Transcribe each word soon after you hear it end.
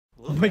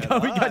my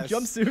god, we got us.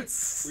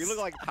 jumpsuits. We look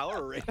like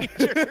Power Rangers.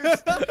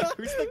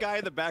 Who's the guy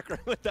in the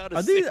background without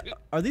a suit?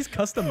 Are these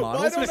custom Why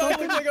models or don't I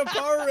something? look like a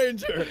Power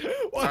Ranger?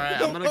 All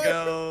right, I'm gonna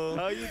go.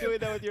 How are you doing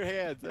that with your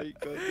hands? Are you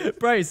going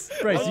Bryce,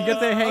 you get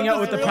to hang out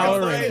with the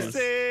Power Rangers.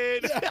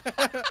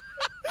 I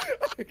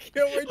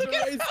can't wait to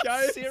race,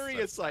 guys.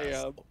 Serious I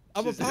am.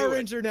 I'm a Power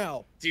Ranger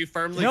now. Do you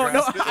firmly No,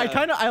 grasp it?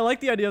 I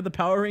like the idea of the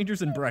Power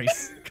Rangers and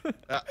Bryce. All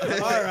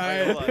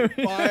right,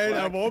 fine.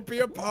 I won't be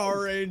a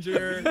Power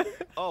Ranger.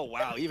 Oh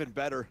wow, even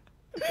better.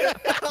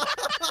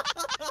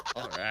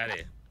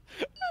 Alrighty.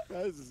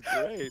 This is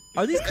great.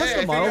 Are these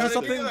custom models or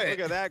something? Look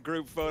at that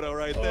group photo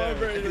right Oh, there. I'm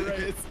ready to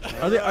race.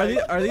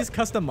 Are these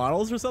custom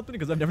models or something?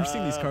 Because I've never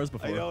seen these cars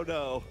before. I don't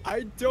know.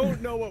 I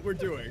don't know what we're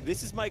doing.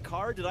 This is my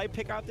car. Did I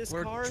pick out this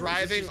We're car?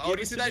 driving. Was Oh,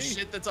 this do just you see that given to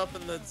me? shit that's up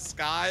in the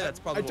sky? That's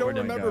I probably what don't we're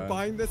doing. remember God.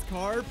 buying this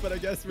car, but I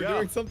guess we're Yeah.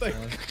 doing something.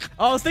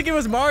 Oh, I was thinking it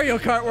was Mario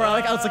Kart where I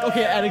was like,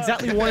 okay, at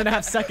exactly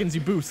 1.5 seconds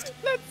you boost.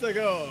 Let's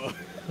go.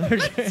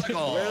 Okay.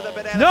 Oh. Where are the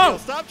banana No!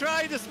 peels? Stop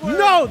trying to swerve!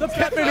 No, the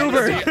pet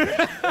maneuver.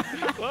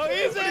 Well,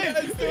 easy!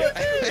 Let's do it.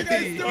 You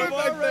guys do it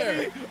back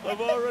there. I'm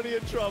already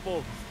in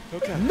trouble.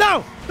 Okay.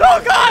 No!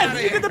 Oh God!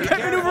 You did the pet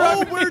maneuver.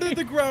 Oh, where did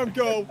the ground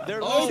go? They're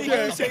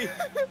Okay. losing.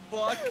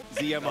 Fuck.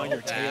 Z, I'm on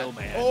your tail,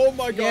 man. Oh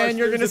my gosh. And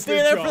you're there's gonna a stay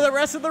big there jump. for the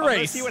rest of the I'm gonna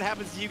race. see what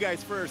happens to you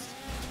guys first.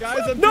 Guys,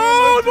 I'm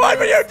No! doing What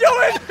are you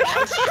doing?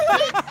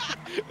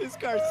 This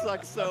car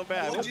sucks so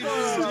bad. What'd you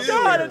wrong? do?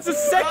 God, it's the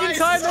second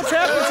time that's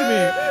happened to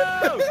me.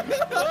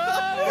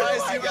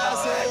 Bryce, you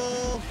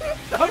asshole.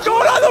 I'm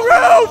going on the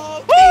roof!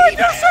 Oh,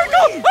 do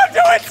circle! I'm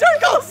doing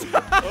circles!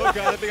 Oh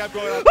god, I think I'm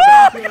going out the Oh,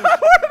 back. God,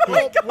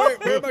 where am I Oh, going?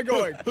 where am I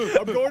going?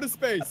 I'm going to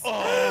space. Oh,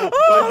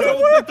 I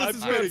don't think this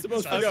is where I'm it's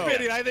supposed to I'm go.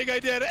 spinning. I think I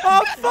did it.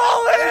 I'm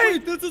falling!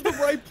 Wait, this is the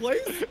right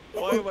place?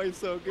 Why am I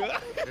so good?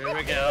 Here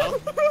we go.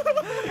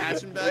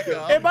 Catching back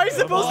up. Am I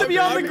supposed to be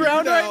on the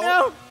ground right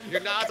now? You're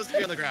not supposed to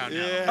be on the ground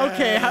now. Yeah.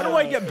 Okay, how do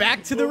I get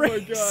back to the Oh my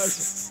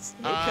race?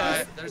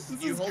 There's,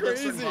 This you is hold a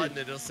certain crazy. button,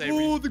 it'll say.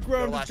 Ooh, the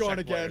ground is last gone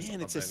checkpoint or again.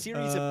 Man, it's a something.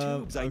 series of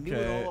tubes. I knew it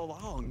okay. all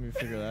Let along. me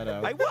figure that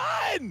out. I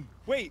won!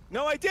 Wait,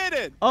 no, I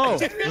didn't. Oh,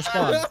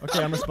 respond.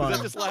 Okay, I'm Is responding.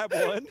 that just lap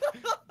one?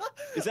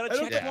 Is that a I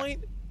don't-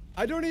 checkpoint?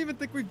 I don't even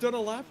think we've done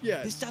a lap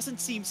yet. This doesn't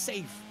seem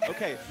safe.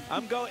 Okay,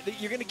 I'm going.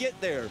 You're gonna get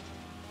there.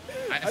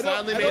 I don't-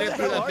 finally I made don't it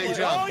through know that how big hard-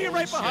 jump. Oh, you're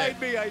right Holy behind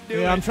shit. me. I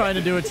knew Yeah, I'm it. trying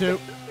to do it too.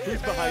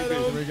 Who's behind me?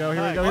 Here we go,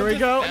 here we Hi, go, here we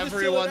go. just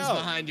Everyone's chill it out.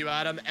 behind you,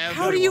 Adam.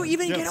 How do you Everyone.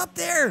 even get up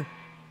there?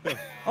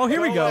 Oh,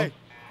 here we go. Away.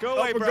 Go Oh,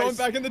 away, we're Bryce. going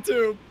back in the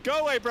tube. Go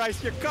away,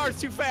 Bryce. Your car's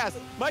too fast.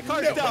 My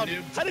car's No, dumb.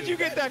 dude. How did you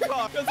get that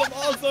car? Because I'm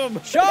awesome.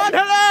 Sean,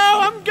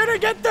 hello! I'm gonna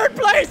get third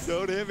place!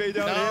 Don't hit me.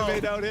 Don't No. hit me.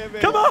 Don't hit me.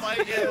 Come on!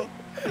 Fight you.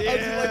 How'd you like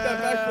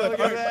that backflip? Look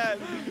at that.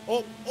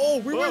 Oh,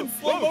 we Whoa, went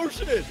slow whoa.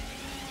 motion.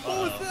 What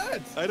was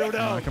that? I don't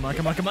know. Come on,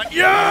 come on, come on.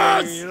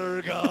 Yes!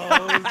 Here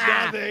goes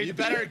nothing. You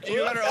better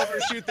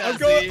overshoot that, I'm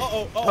going. Z.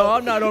 Oh,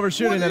 I'm not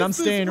overshooting What it. I'm is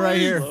this staying right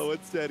race? here. Slow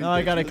and steady. No,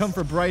 I gotta bitches. come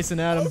for Bryce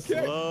and Adam.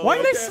 Okay. Slow Why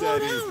did I and slow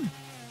steady. down?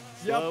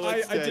 Yep, Slow and I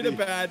did steady. it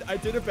bad. I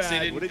did it bad.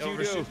 didn't- What did you do?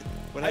 Overshoot.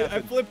 What I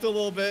happened? flipped a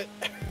little bit.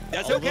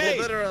 That's A okay.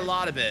 little bit or a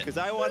lot of it. Because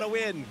I want to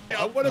win.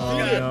 I want to Oh,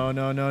 beat it. no,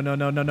 no, no, no,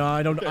 no, no, no.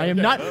 I don't. I am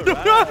okay. not. All No,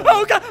 right. no,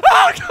 oh, God.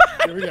 Oh, God.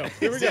 Here we go.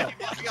 Here we go.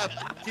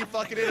 Keep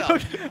fucking it up.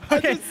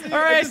 Okay, just see- all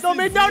I right, I just still see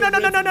made. No, no, no,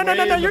 no, no, no, no,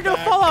 no, no. way You're in the gonna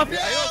back. fall off.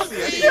 I don't see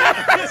it.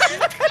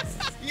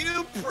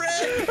 You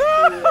prick!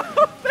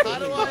 How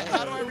do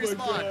I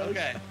respond? God.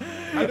 Okay.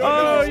 I don't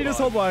Oh, know. you just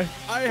hold by.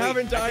 I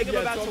haven't died think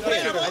I'm yet. about So to I'm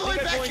win. not I sure.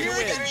 think I'm going to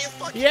win.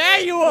 fucking Yeah,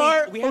 you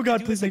are. We Oh have God, to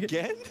do please this make it.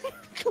 again?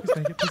 Please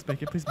make it. Please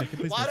make it. Please make it.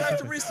 Please Why make do I have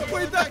to it. respawn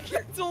Wait, back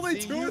here? it's only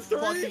See, 2 you or 3.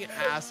 fucking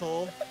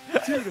asshole.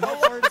 Dude, how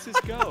far does this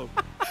go?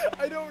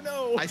 I don't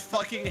know. I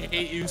fucking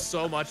hate you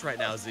so much right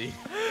now, Z.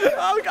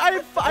 Oh, I Oh,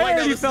 wait, no,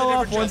 already this is a fell different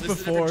off jump. once This is a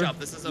different before. jump.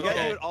 This is You gotta do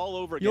okay. it all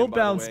over again. You'll by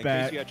the bounce way, in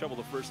back. case you got trouble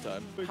the first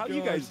time. Oh, How are you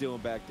gosh. guys doing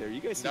back there?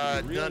 You guys seem No,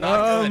 to be really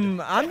no,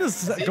 no. I'm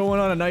just going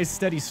on a nice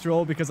steady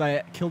stroll because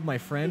I killed my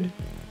friend.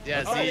 Yeah,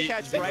 I'm trying to Z,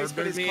 catch Z Bryce, but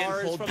murdered his me in car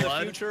is cold from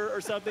blood. the future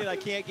or something. I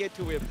can't get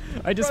to him.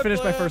 I just Front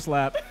finished my flip. first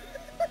lap.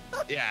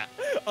 Yeah.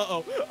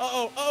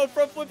 Uh-oh,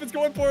 front flip is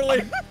going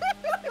poorly.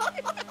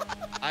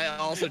 I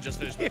also just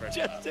finished my first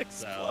just lap,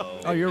 so.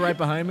 Oh, you're right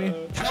behind me?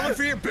 Coming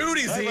for your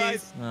booty, Bye, Z.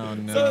 Bryce. Oh,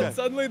 no. So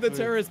suddenly the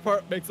terrorist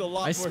part makes a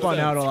lot I more spun sense.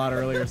 out a lot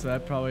earlier, so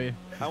that probably...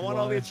 I want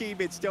all the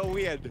achievements. Don't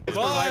win. It's for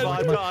Come my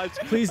on. montage.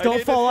 Please I don't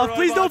did fall this off. for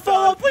Please my don't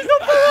fall off. montage. Please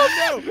don't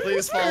fall off.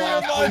 Please fall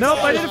off.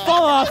 Nope, I didn't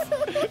fall off.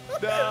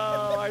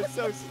 No, I'm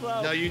so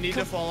slow. No, you need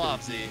to fall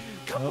off, Z.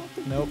 Nope,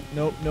 nope,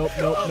 nope, nope,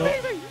 nope, nope.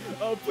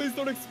 Oh, please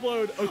don't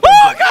explode. Okay.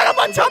 Oh, God, I'm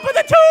on top of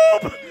the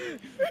tube.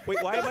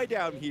 Wait, why am I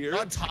down here?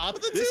 On top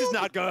of the This tube? is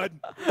not good.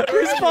 I'm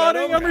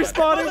respawning. I'm I'm on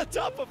respawning. the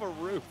top of a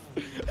roof.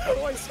 How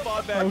do I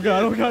spawn back? Oh,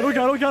 God, oh, God, oh,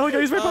 God, oh, God, oh,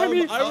 God. He's right behind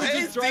me. I would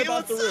hey, just drive Z,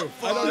 out the what's up,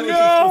 roof. I don't know buddy? what No,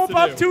 you're supposed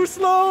I'm to do. too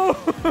slow.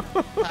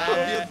 How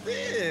you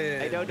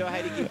been? I don't know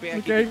how to get back in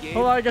Okay, the game.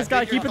 hold on. I guess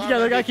gotta keep it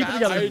together. Gotta keep it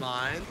together.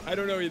 Mine. I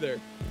don't know either.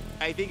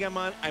 I think I'm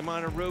on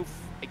a roof.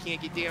 I can't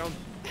get down.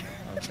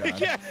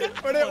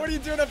 What are you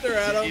doing up there,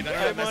 Adam? You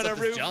better not mess up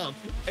this jump.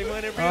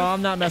 Oh,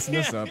 I'm not messing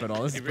this up at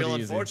all. This is It'd be real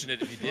pretty easy.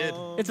 unfortunate if you did.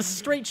 It's a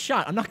straight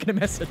shot. I'm not gonna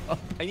mess it up.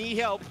 I need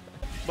help.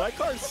 My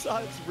car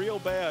sucks real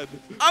bad.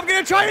 I'm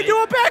gonna try to do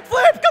a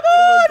backflip.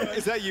 Come on!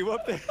 Is that you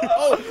up there?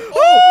 Oh,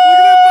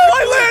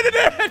 I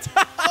landed it!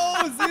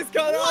 oh, Z's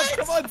got off.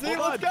 Come on, Z,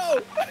 let's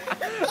go.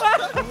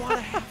 I want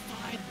to have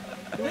fun.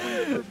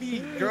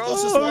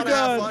 Girls just want to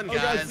have fun,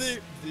 guys.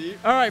 Z.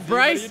 All right,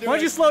 Bryce, doing? why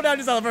don't you slow down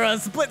just for a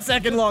split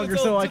second longer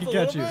so I can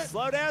catch you?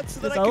 Slow down so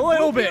that Just I a can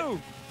little boop bit.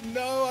 you.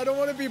 No, I don't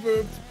want to be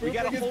booped. We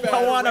got a Booping is whole bad.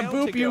 I wanna round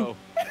boop to you.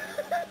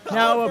 go.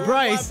 Now, for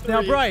Bryce,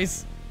 lap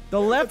 3. the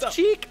left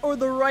cheek or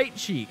the right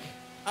cheek?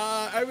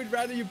 I would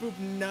rather you boop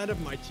none of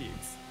my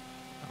cheeks.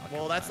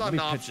 Well, that's not Let an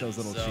me pitch option. those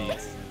little so.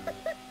 cheeks.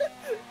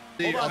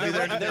 Dude, I'll be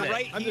there in a They're minute.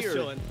 right I'm just here.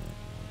 chilling.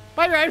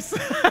 Bye, Bryce.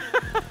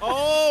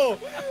 Oh,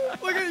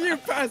 look at you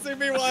passing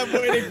me while I'm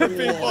waiting for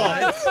people.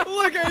 What?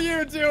 Look at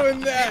you doing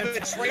He that.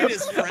 betrayed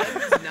his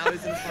friends, and now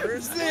he's in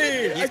first. Z,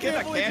 He's I gonna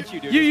can't believe catch you,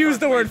 dude. You This used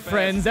the car's word way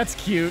friends. That's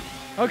cute.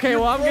 Okay,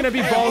 well, I'm gonna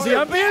be Hey, ballsy.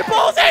 I'm being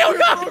oh, ballsy. Oh,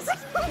 God.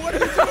 What are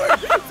you doing?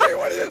 Z,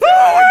 what are you doing?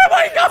 Oh, where am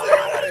I going?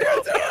 What are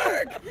you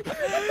doing?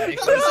 Make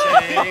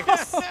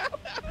mistakes.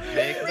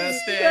 Make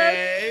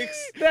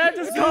mistakes. That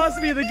just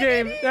cost me the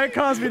game. That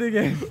cost me the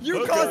game.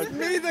 You Oh, cost God.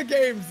 me the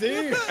game,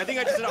 Z. I think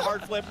I just did a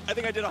hard flip.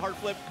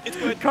 It's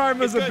good.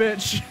 Karma's a It's good.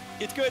 bitch.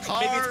 It's good.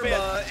 Maybe it's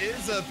bad. Karma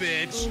is a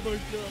bitch. Oh my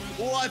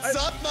God. What's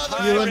up,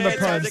 You and the motherfucker? How's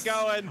puns. it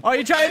going? Oh,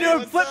 you trying to do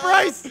a flip,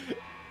 Bryce?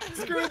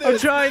 Screw this. I'm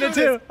trying to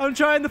screw too. this. I'm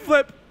trying to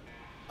flip.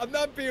 I'm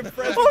not being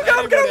friends Oh, with God,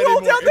 I'm gonna anyone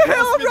roll down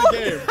anymore. the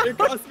hill, It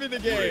cost me the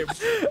game. It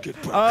cost me the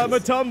game. I'm a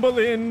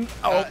tumbling.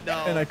 Oh,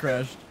 no. and I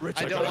crashed. Rich,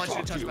 I don't gotta want you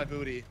talk to touch my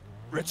booty.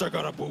 Rich, I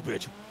gotta boop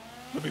it.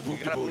 Let me boop You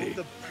the gotta booty. move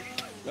the.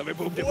 Let me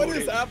boop the What booty.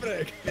 is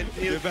happening?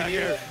 Get back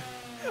here.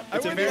 I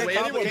It's a wouldn't very let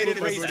anyone complicated boop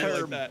my race booty like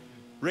term. that.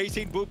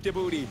 Racing boop the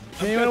booty.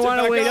 Anyone catching want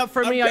to back wait up. up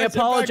for I'm me? I catching back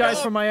apologize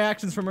up. for my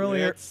actions from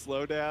earlier. Rich,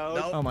 slow down.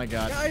 Nope. Oh my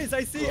God. Guys,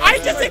 I see. I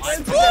just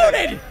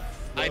exploded!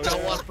 I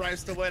don't want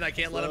Bryce to win. I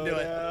can't let him do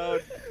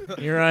it.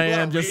 Here I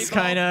am, just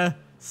kind of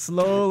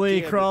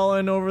slowly Damn it.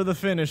 crawling over the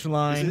finish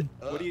line,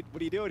 What are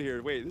you doing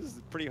here? Wait, this is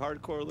a pretty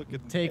hardcore looking.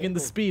 taking the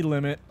speed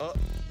limit. There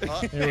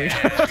we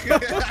go.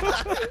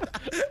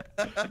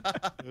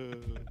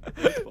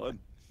 That's fun.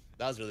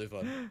 That was really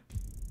fun.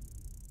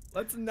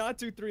 Let's not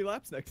do 3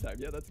 laps next time.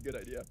 Yeah, that's a good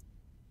idea.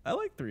 I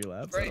like 3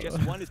 laps. Right.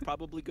 Just one is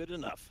probably good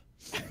enough.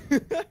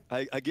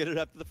 I get it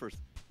after the first.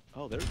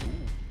 Oh, there's.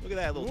 Look at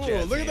that little. Ooh,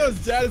 jazz look at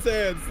hands. those jazz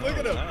hands. Look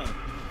at them. Wow.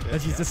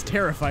 And she's just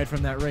terrified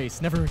from that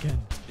race. Never again.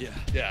 Yeah.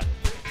 Yeah.